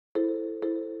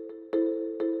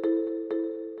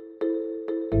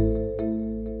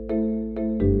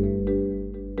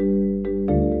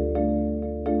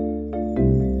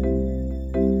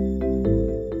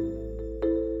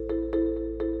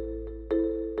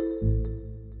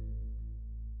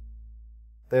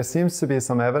There seems to be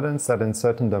some evidence that in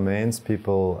certain domains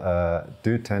people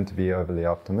do tend to be overly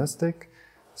optimistic.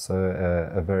 So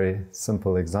a very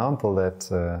simple example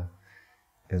that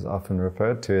is often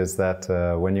referred to is that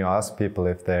when you ask people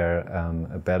if they're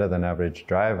a better than average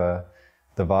driver,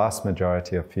 the vast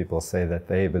majority of people say that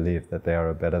they believe that they are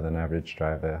a better than average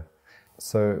driver.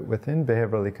 So within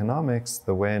behavioral economics,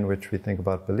 the way in which we think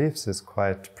about beliefs is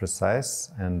quite precise,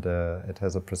 and it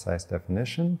has a precise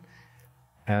definition.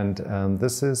 And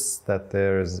this is that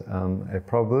there's a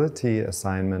probability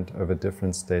assignment over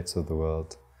different states of the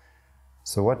world.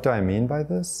 So what do I mean by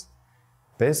this?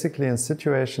 Basically, in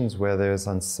situations where there's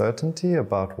uncertainty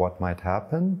about what might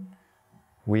happen,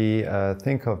 we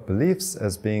think of beliefs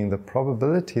as being the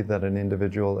probability that an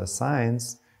individual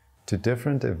assigns to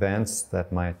different events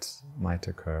that might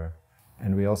occur.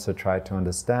 And we also try to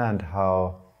understand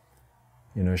how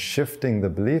shifting the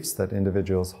beliefs that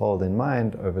individuals hold in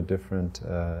mind over different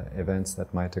events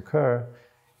that might occur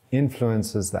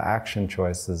influences the action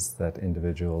choices that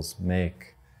individuals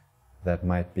make that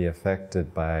might be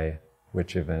affected by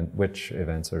which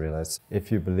events are realized.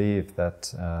 If you believe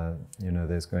that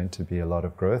there's going to be a lot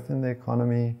of growth in the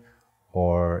economy,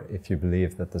 or if you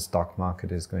believe that the stock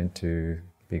market is going to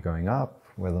be going up,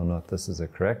 whether or not this is a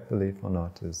correct belief or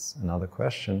not is another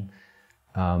question.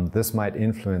 This might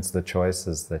influence the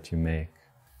choices that you make.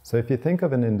 So if you think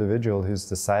of an individual who's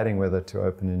deciding whether to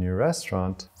open a new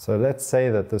restaurant, so let's say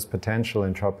that this potential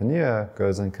entrepreneur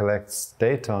goes and collects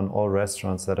data on all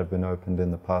restaurants that have been opened in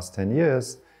the past 10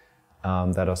 years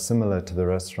that are similar to the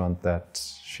restaurant that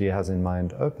she has in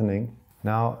mind opening.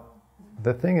 Now,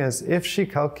 the thing is, if she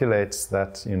calculates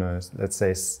that, let's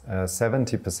say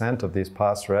 70% of these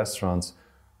past restaurants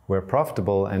were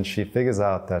profitable, and she figures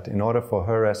out that in order for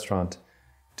her restaurant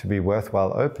to be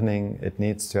worthwhile opening, it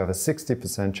needs to have a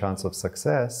 60% chance of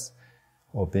success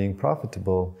or being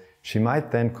profitable, she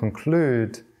might then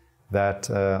conclude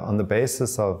that on the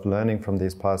basis of learning from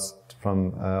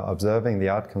observing the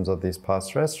outcomes of these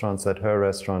past restaurants, that her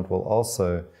restaurant will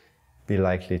also be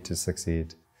likely to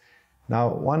succeed. Now,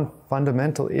 one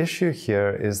fundamental issue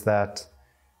here is that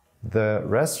the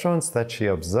restaurants that she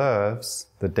observes,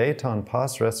 the data on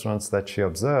past restaurants that she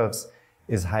observes,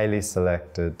 is highly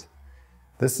selected.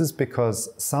 This is because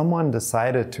someone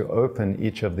decided to open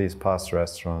each of these past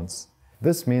restaurants.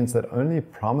 This means that only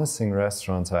promising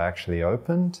restaurants are actually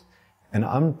opened, and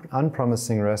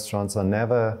unpromising restaurants are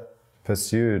never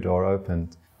pursued or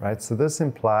opened, right? So this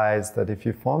implies that if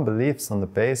you form beliefs on the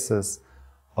basis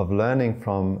of learning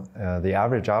from the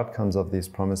average outcomes of these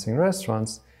promising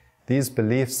restaurants, these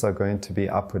beliefs are going to be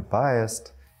upward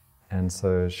biased, and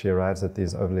so she arrives at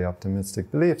these overly optimistic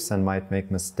beliefs and might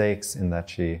make mistakes in that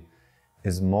she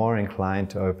is more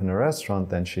inclined to open a restaurant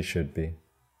than she should be.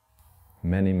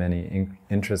 Many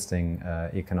interesting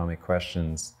economic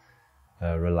questions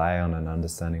rely on an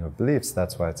understanding of beliefs.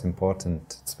 That's why it's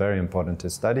important. It's very important to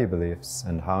study beliefs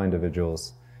and how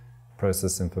individuals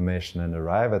process information and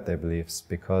arrive at their beliefs,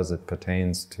 because it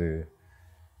pertains to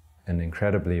an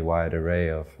incredibly wide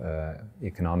array of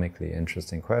economically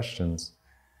interesting questions,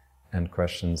 and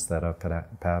questions that are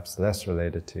perhaps less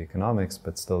related to economics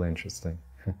but still interesting.